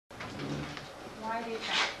Why do you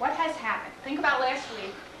think? What has happened? Think about last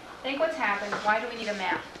week. Think what's happened. Why do we need a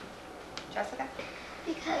map? Jessica?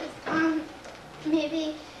 Because,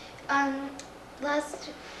 maybe, last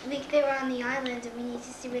week they were on the island and we need to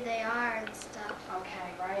see where they are and stuff.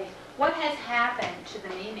 Okay, right. What has happened to the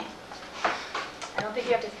meaning? I don't think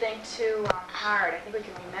you have to think too hard. I think we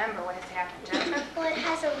can remember what has happened. Jessica? Well, it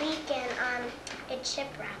has a leak and it's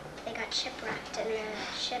shipwrecked. They got shipwrecked and the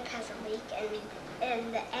ship has a leak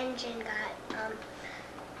and the engine got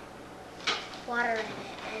water in it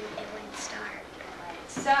and it wouldn't start. Right.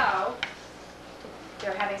 So,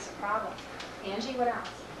 they're having some problems. Angie, what else?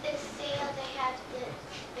 The sail,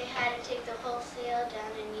 they had to take the whole sail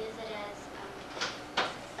down and use it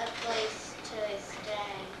as a place to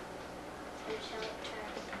stay, some shelter.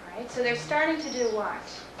 All right, so they're starting to do what?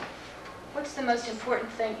 What's the most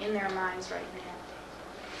important thing in their minds right now?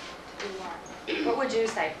 To do what? What would you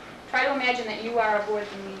say? Try to imagine that you are aboard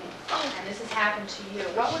the meeting, and this has happened to you.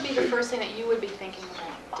 What would be the first thing that you would be thinking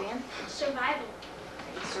about? Dan? Survival.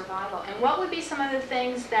 Survival. And what would be some of the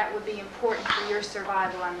things that would be important for your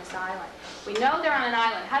survival on this island? We know they're on an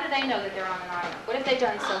island. How do they know that they're on an island? What have they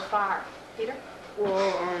done so far? Peter?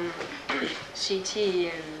 Well, CT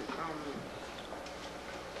and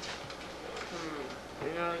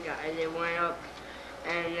another guy, they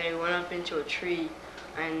went up into a tree,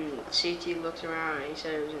 and CT looked around and he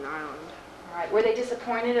said it was an island. All right. Were they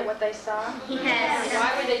disappointed at what they saw? Yes.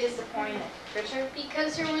 Why were they disappointed? Richard?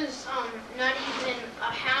 Because there was not even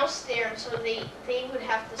a house there, so they would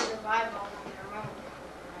have to survive all on their own.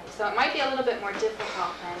 Right. So it might be a little bit more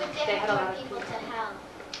difficult than But they they had a lot had of more people to help.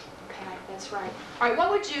 Okay, that's right. All right, what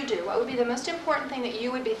would you do? What would be the most important thing that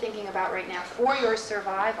you would be thinking about right now for your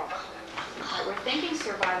survival? All right, we're thinking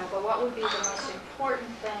survival, but what would be the most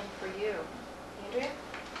important thing for you? Andrea?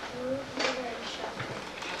 Food and shelter.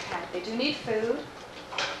 Okay, they do need food,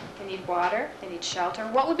 they need water, they need shelter.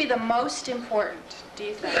 What would be the most important, do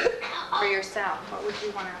you think, for yourself? What would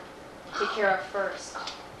you want to take care of first?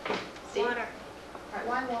 Steve? Water. All right,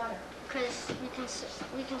 why water? Because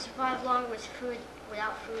we can survive longer with food.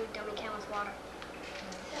 Without food than we can with water.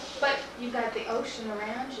 But you've got the ocean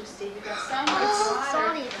around you, Steve. You've got so much water.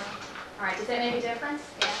 Salty. All right, does that make a difference?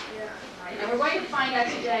 Yeah. All right, and we're going to find out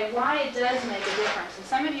today why it does make a difference. And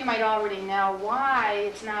some of you might already know why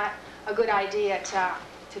it's not a good idea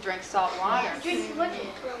to drink salt water. Drink water.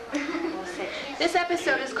 We'll see. This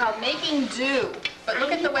episode is called Making Do, but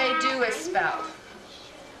look at the way do is spelled.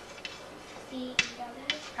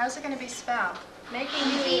 How's it going to be spelled?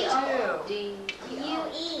 Making do.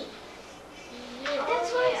 U-E.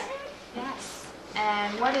 That's what I said. Yes.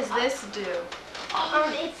 And what does this do?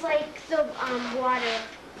 It's like the water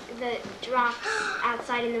that drops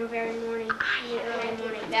outside in the very morning, in the early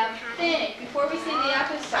morning. Now think, before we see the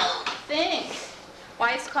episode, think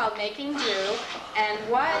why it's called Making Do and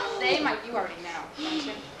what they might, you already know, don't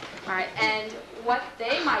you? All right, and what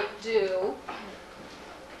they might do,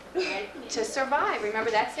 right, to survive.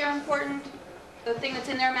 Remember, that's their important, the thing that's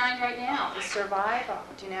in their mind right now, is survival.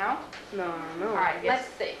 Do you know? No. All right, let's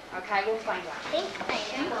see. Okay, we'll find out. I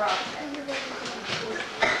think We're all set. Do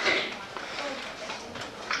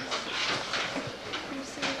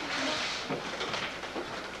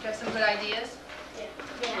you have some good ideas?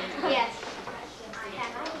 Yeah. Yes.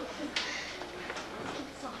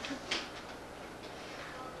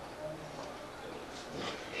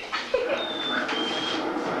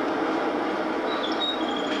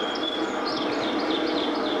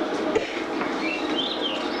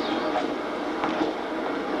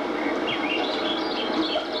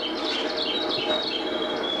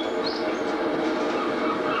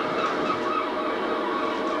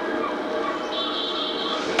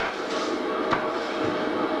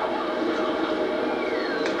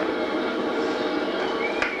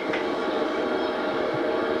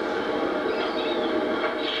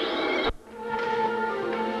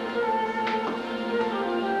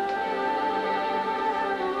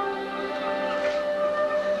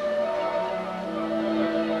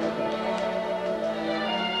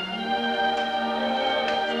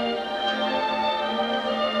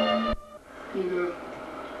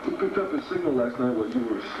 Signal last night while you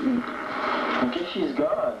were asleep. I guess she's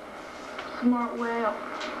gone. Smart whale.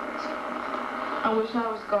 I wish I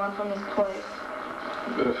was gone from this place.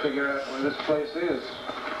 You better figure out where this place is.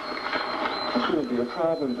 That's going to be a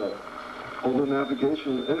problem, though. All the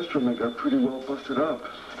navigation instrument got pretty well busted up.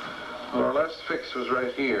 Well, our last fix was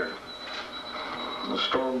right here. The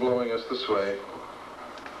storm blowing us this way.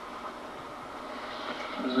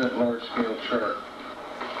 What is that large-scale chart?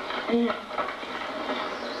 Yeah.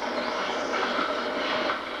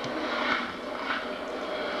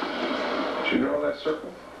 Did you draw that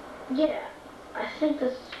circle? Yeah. I think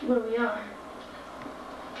this is where we are.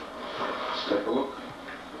 Let's take a look.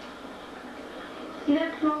 See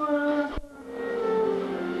that small one on the corner?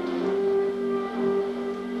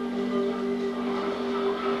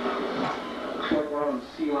 Looks like we're on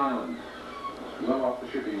Seal Island. Well off the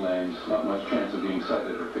shipping lanes, not much chance of being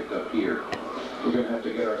sighted or picked up here. We're going to have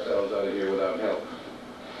to get ourselves out of here without help.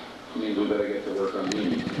 It means we better get to work on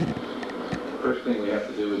these. First thing we have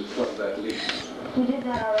to do is plug that leak. We did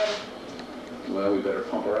that already. Well, we better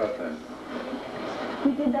pump her out then.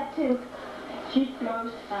 We did that too. She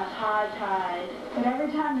floats at high tide. But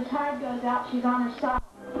every time the tide goes out, she's on her side.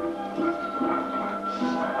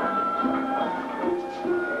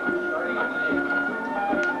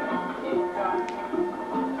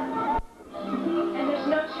 And there's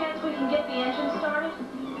no chance we can get the engine started?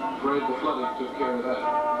 Afraid the flooding took care of that.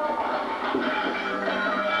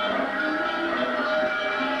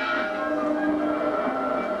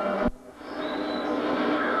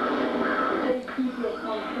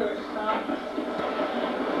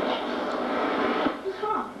 What's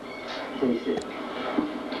wrong? Taste it.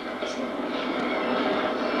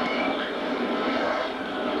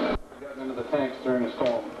 Got into the tanks during the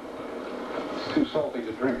storm. It's too salty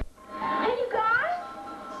to drink. Hey, you guys!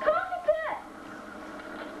 Come on a bit!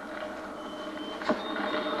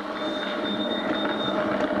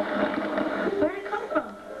 Where'd it come from?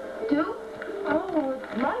 Dew? Oh,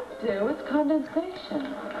 it's like dew. It's condensation.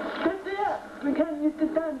 But there, we can't use the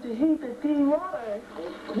sun to heat the tea water.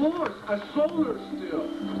 Of course, a solar still.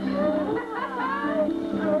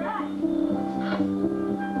 All right.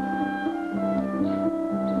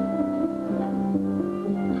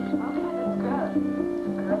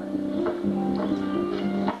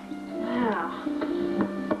 Now,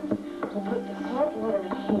 we'll put the salt water in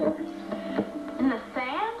here. In the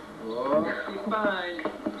sand? Oh, fine.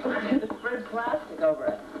 We're going to spread plastic over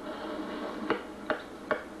it.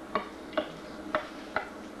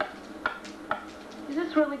 Is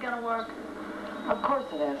this really gonna work? Of course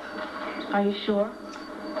it is. Are you sure?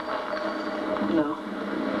 No.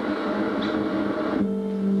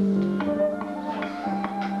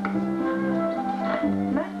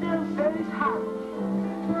 Make them very tight.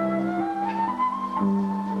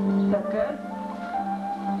 Is that good?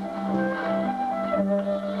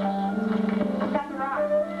 That's right.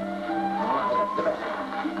 That's the best.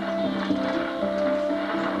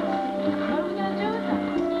 What are we gonna do with them?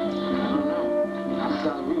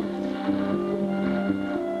 Outside the roof.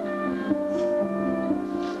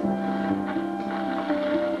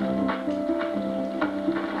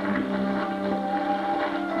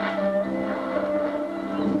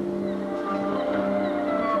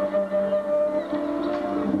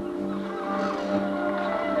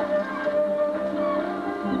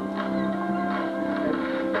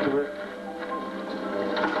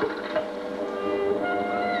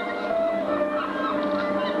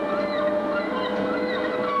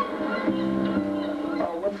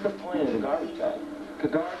 What's the point of the garbage bag? The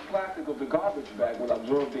dark plastic of the garbage bag will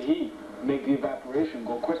absorb the heat, make the evaporation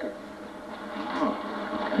go quicker.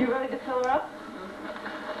 You ready to fill her up?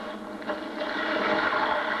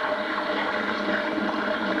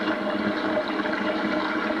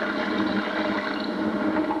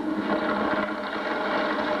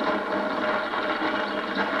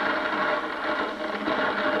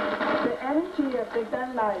 The energy of the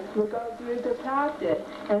sunlight will go through the plastic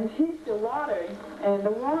and heat the water, and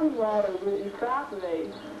the warm water will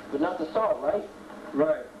evaporate. But not the salt, right?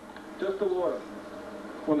 Right, just the water.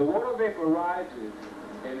 When the water vapor rises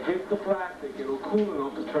and hits the plastic, it'll cool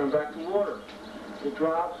enough to turn back to water. The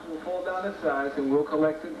drops will fall down the sides and we'll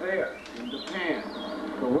collect it there, in the pan.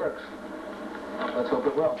 If it works. Let's hope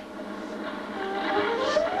it will.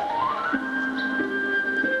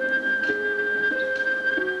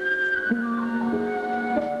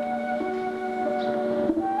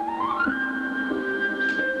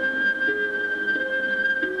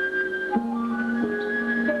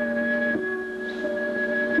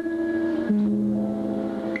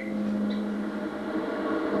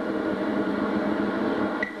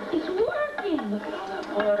 It's working! Look at all that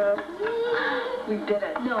water. We did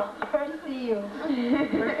it. No, first to you.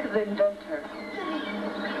 First to the inventor.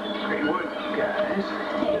 Great work, guys.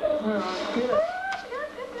 Oh, good.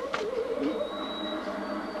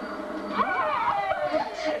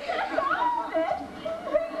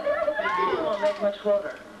 We won't make much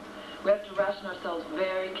water. We have to ration ourselves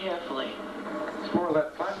very carefully. It's more of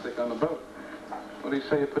that plastic on the boat. What do you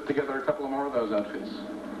say you put together a couple of more of those outfits?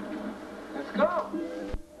 Let's go.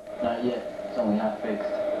 Not yet. It's only half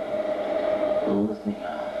fixed. We're listening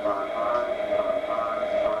now.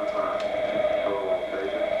 Hello,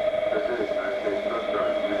 station. This is United States Coast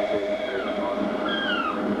Guard communicating station on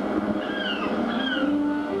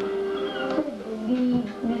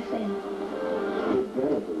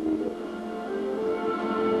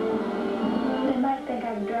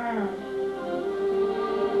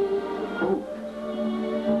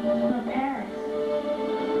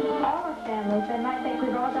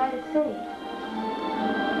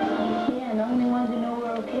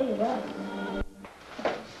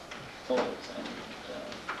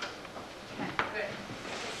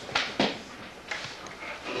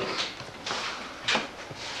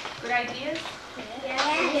ideas?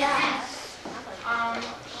 Yes.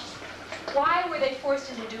 Why were they forced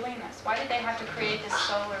into doing this? Why did they have to create this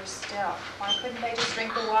solar still? Why couldn't they just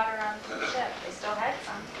drink the water on the ship? They still had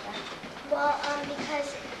some. Well,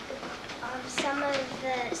 because some of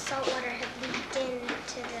the salt water had leaked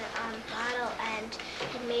into the bottle and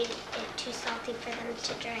had made it too salty for them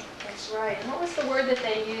to drink. That's right. And what was the word that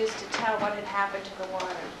they used to tell what had happened to the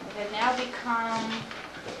water? It had now become,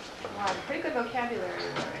 wow, pretty good vocabulary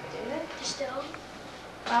word, did it? Distilled.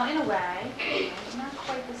 Well, in a way, not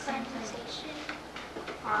quite the same thing.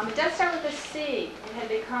 It does start with a C. It had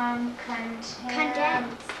become Condensed.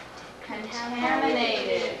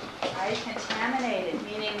 Contaminated, right? Contaminated,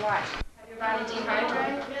 meaning what? Have your body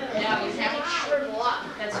dehydrated? No, you have to shrivel up.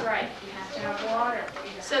 That's right. You have to have water.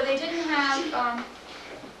 So they didn't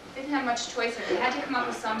have much choice. They had to come up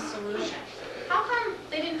with some solution. How come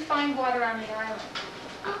they didn't find water on the island?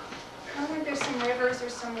 How weren't there some rivers or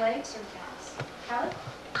some lakes or things? Kelly?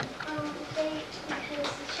 Because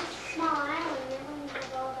it's just a small island. They wouldn't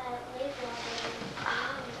have all that lake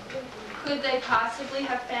water. Could they possibly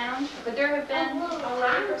have found? Could there have been a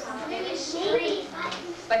lake or something? Maybe.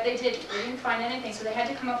 But they didn't find anything, so they had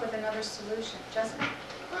to come up with another solution. Jessica?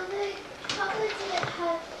 Well, they probably didn't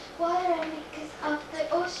have water in it because of the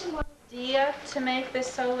ocean water. Idea to make this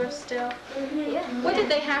solar still? Yeah. What did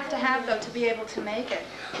they have to have, though, to be able to make it?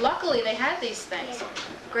 Luckily, they had these things.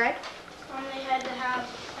 Greg? They had to have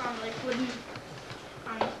like wooden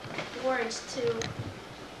boards to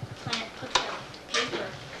put the paper.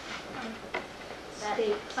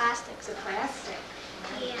 The plastics. The plastic.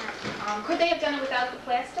 Yeah. Could they have done it without the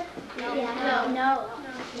plastic? No.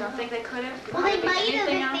 Don't think they could have? Well, they might have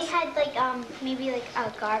Anything if they else? had maybe like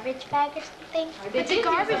a garbage bag or something. They did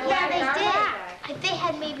garbage use a bag. garbage They bag. did. If they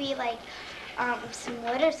had maybe like some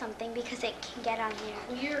wood or something because it can get on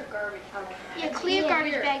there. Clear garbage bag. Yeah, clear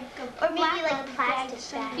garbage bag or maybe like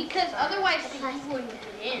plastic bag. Because otherwise people wouldn't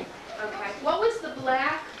get in. Okay. What was the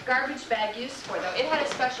black garbage bag used for, though? It had a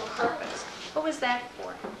special purpose. What was that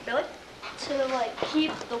for? Billy? To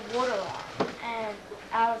keep the water and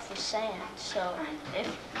out of the sand. So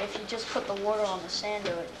if you just put the water on the sand,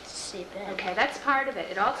 it would seep in. Okay, that's part of it.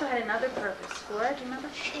 It also had another purpose. Flora, do you remember?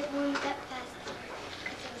 It wouldn't get past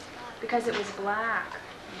Because it was black.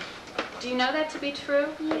 Do you know that to be true?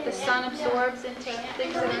 Yeah. The sun absorbs into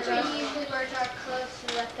things that are dust? usually wear dark clothes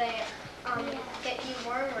so that they get you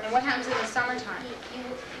warmer. And what happens in the summertime? You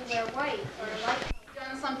wear white or light.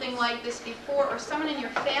 Done something like this before, or someone in your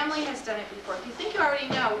family has done it before. If you think you already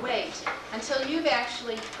know, wait until you've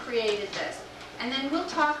actually created this. And then we'll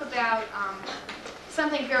talk about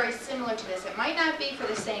something very similar to this. It might not be for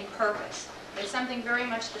the same purpose, but it's something very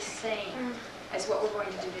much the same as what we're going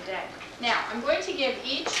to do today. Now, I'm going to give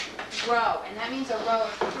each row, and that means a row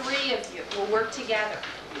of 3 of you will work together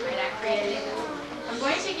in that creating this. I'm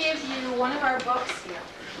going to give you one of our books here,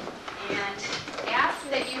 and ask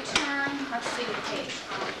that you turn, let's see the page.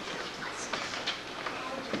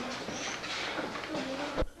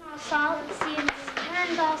 Salt, see, it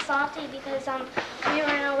turns all salty because we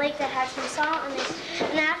were in a lake that had some salt in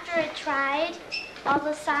it, and after it dried, all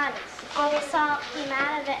the salt came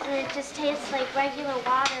out of it, and it just tastes like regular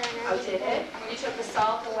water. Oh, did it? When you took the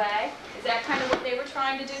salt away? Is that kind of what they were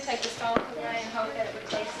trying to do, take the salt away and hope that it would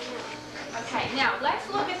taste? Okay, now let's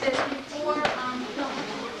look at this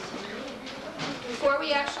before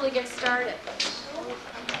we actually get started.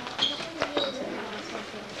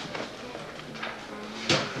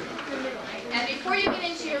 And before you get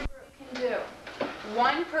into your group, you can do.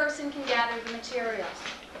 One person can gather the materials.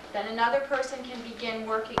 Then another person can begin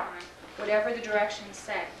working on whatever the directions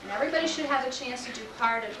say. And everybody should have a chance to do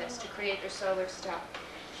part of this to create their solar stuff.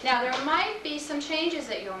 Now, there might be some changes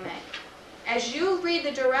that you'll make. As you read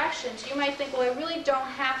the directions, you might think, well, I really don't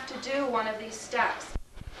have to do one of these steps.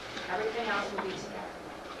 Everything else will be together.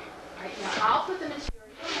 All right, now I'll put the material.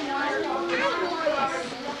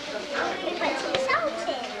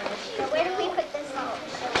 Where do we put the salt?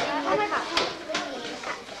 Oh my God.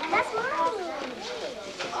 That's mine.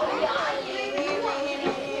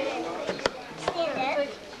 Stand it.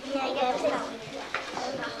 Yeah, you gotta put it.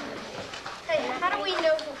 How do we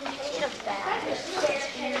know the height of that?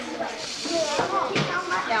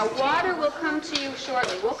 Now, water will come to you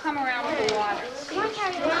shortly. We'll come around with the water. Come on,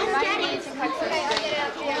 Carrie. You might need to cut some I string. get it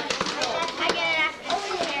after Carrie. I get it after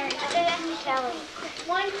Shelly.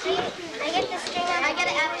 I get the string. I get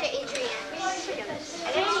it after Adrian. I get the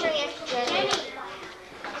string after Jenny.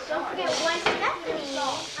 Don't forget one Stephanie.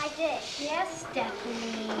 I did. Yes,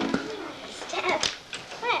 Stephanie. Steph.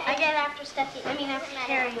 What? I get it after Stephanie. I mean after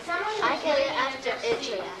Carrie. I get it after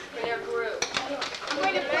Adrian. For their group. I'm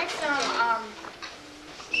going to put some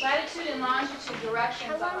latitude longitude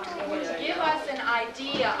directions on them would give us an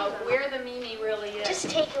idea of where the Mimi really is. Just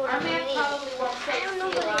take it Our without map me. probably won't say Seal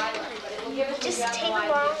Island, but it will give us a Just general take a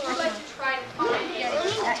idea. long We'd like to try to find it.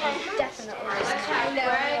 Definitely. Let's have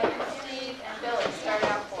Greg, Steve, and Billy start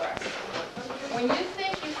out for us. When you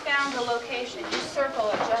think you found the location, you circle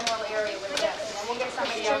a general area with this, and then we'll get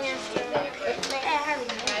somebody else to see it. Okay, so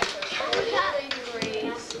 43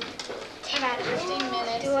 degrees, 15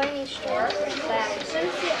 minutes. Do I need string?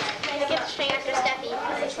 I get the string after Steffi.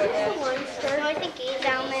 No, I think he's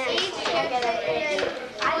down there. I get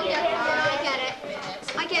it.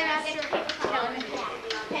 I get it after.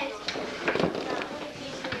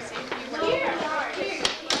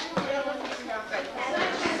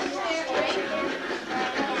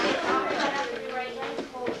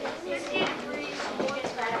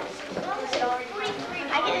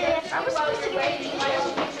 I was supposed to get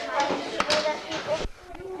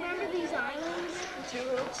remember these islands? These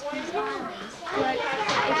islands. But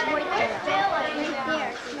it's right there. Right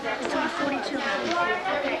there. It's on 42.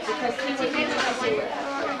 Because he needs to see it.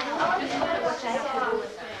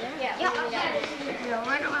 Yeah,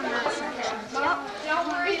 right on that section. Yep.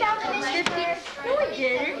 We found this 50. No, we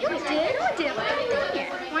didn't. We did. No, we didn't. Why did we do it?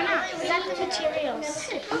 Why not? Is that the materials?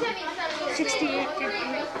 68,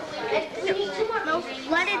 50. No,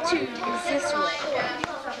 latitude is this way.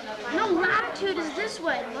 No, latitude is this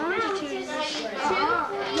way. Longitude is this way.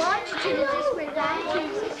 Longitude is this way. Latitude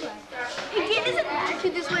is this way. Hey, isn't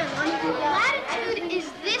latitude this way? Latitude is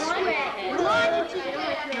this way. Longitude is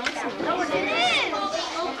this way. No, it is.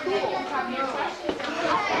 Oh, cool.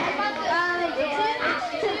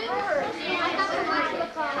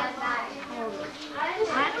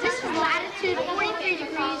 This is latitude 43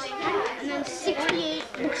 degrees and then 68.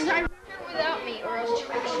 Because I Without me, or else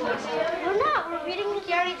we're not. We're reading.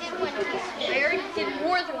 You already did one. I already did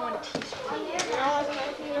more than 1 teaspoon.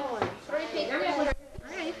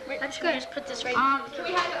 That's good. Just put this right. Can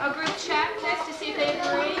we have a group check this to see if they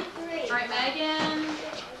agree? All right, Megan,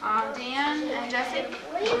 Dan, and Jesse,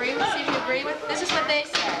 agree with, see if you agree with. This is what they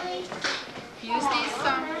said. Use these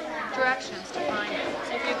directions to find it.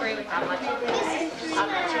 See if you agree with that.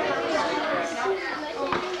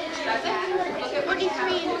 That's it. Look at 43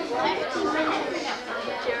 and 50 minutes.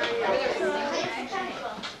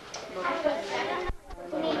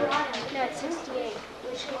 No, it's 68.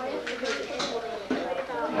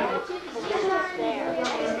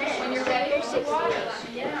 when you're ready. They're 68.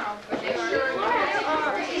 Yeah, but they are.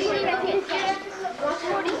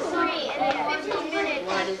 43 and then 50 minutes.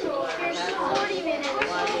 Here's 40 minutes.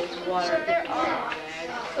 So they're off.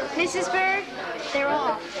 Mrs. Bird, they're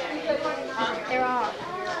off. They're off.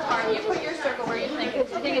 All right, you put your circle where you think. You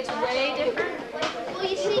think it's way different? Well,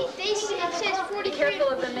 you see, it says 43. Be careful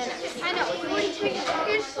of the minutes. I know, 43.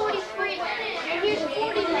 Here's 43, and here's 43.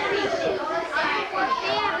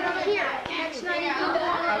 Yeah, but up here, that's not even.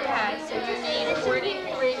 Okay, so you need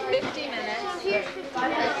 43, 50 minutes. Here's 50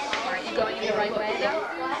 minutes. Are you going in the right way though?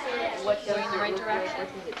 What, going in the right direction?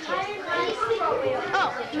 Oh,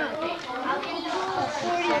 no.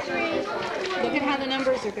 43. Look at how the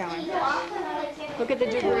numbers are going. Look at the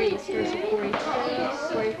degrees. Here's your 43,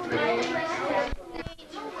 43.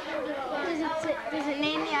 Does it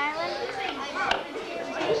name the island?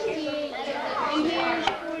 68. And here's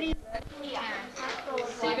 40.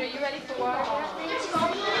 Steve, are you ready for water?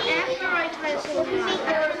 After I try to solve it.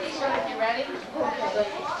 You ready?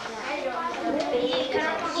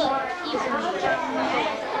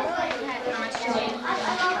 How much do you need?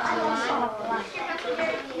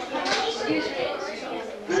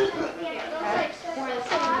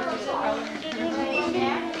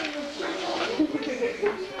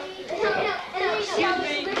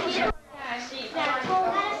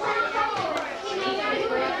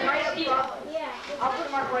 I'll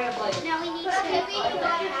put Mark right up later. Now we need to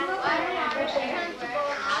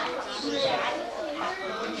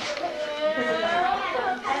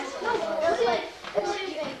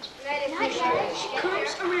She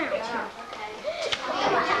comes around.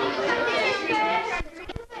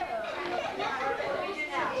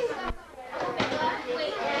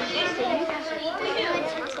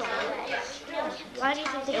 Why do you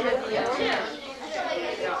think they have